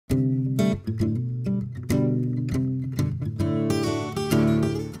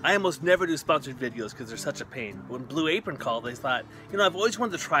I almost never do sponsored videos because they're such a pain. When Blue Apron called, they thought, you know, I've always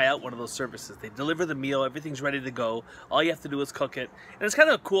wanted to try out one of those services. They deliver the meal, everything's ready to go, all you have to do is cook it. And it's kind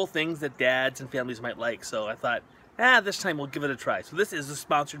of cool things that dads and families might like, so I thought, this time we'll give it a try. So this is a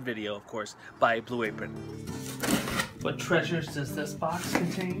sponsored video, of course, by Blue Apron. What treasures does this box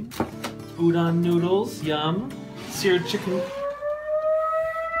contain? Udon noodles, yum. Seared chicken.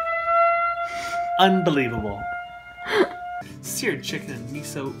 Unbelievable. Seared chicken and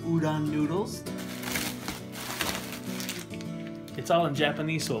miso udon noodles. It's all in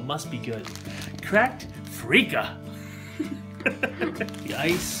Japanese, so it must be good. Cracked freeka. The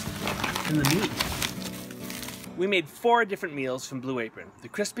ice and the meat. We made 4 different meals from Blue Apron. The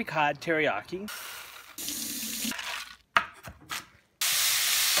crispy cod teriyaki.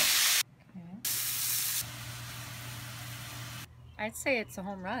 I'd say it's a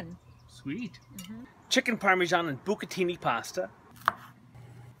home run. Sweet. Chicken parmesan and bucatini pasta.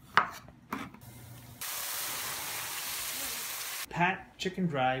 Pat chicken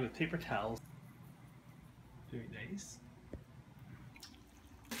dry with paper towels. Very nice.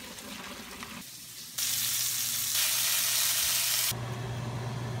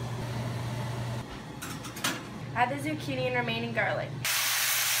 Add the zucchini and remaining garlic.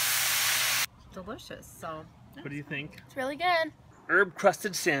 Delicious, so. What do you think? It's really good. Herb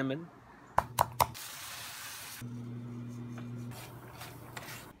crusted salmon.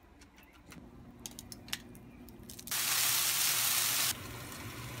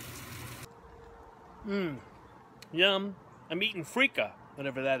 Yum. I'm eating freeka,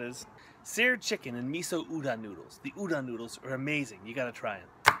 whatever that is. Seared chicken and miso udon noodles. The udon noodles are amazing. You gotta try them.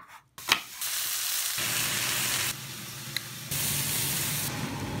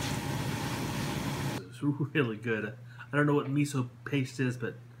 It's really good. I don't know what miso paste is,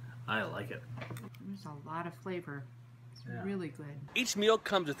 but I like it. There's a lot of flavor. It's really good. Each meal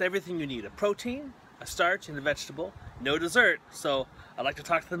comes with everything you need. A protein, a starch, and a vegetable. No dessert, so I'd like to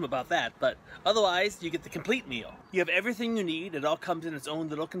talk to them about that. But otherwise, you get the complete meal. You have everything you need. It all comes in its own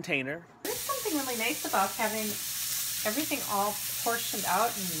little container. There's something really nice about having everything all portioned out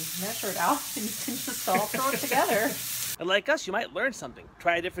and measured out, and you can just all throw it together. And like us, you might learn something.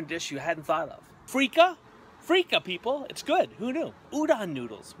 Try a different dish you hadn't thought of. Freeka? Freeka, people. It's good. Who knew? Udon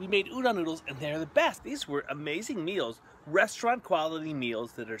noodles. We made udon noodles, and they're the best. These were amazing meals. Restaurant quality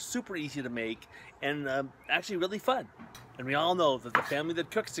meals that are super easy to make and actually really fun. And we all know that the family that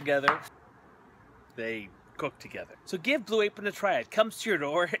cooks together, they cook together. So give Blue Apron a try. It comes to your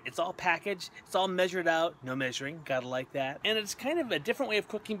door. It's all packaged. It's all measured out. No measuring. Gotta like that. And it's kind of a different way of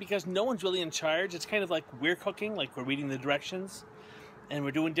cooking because no one's really in charge. It's kind of like we're cooking, like we're reading the directions. And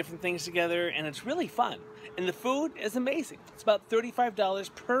we're doing different things together, and it's really fun. And the food is amazing. It's about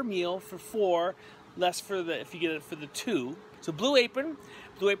 $35 per meal for 4, less for the if you get it for the 2. So Blue Apron,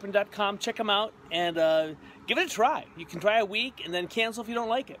 blueapron.com, check them out, and give it a try. You can try a week and then cancel if you don't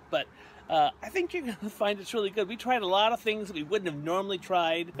like it. But I think you're gonna find it's really good. We tried a lot of things that we wouldn't have normally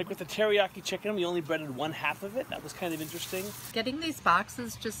tried. Like with the teriyaki chicken, we only breaded 1/2 of it. That was kind of interesting. Getting these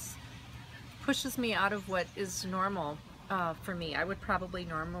boxes just pushes me out of what is normal. For me, I would probably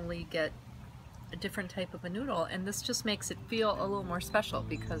normally get a different type of a noodle, and this just makes it feel a little more special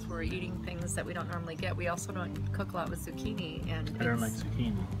because we're eating things that we don't normally get. We also don't cook a lot with zucchini, and I don't like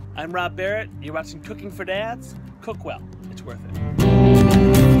zucchini. I'm Rob Barrett. You're watching Cooking for Dads. Cook well. It's worth it.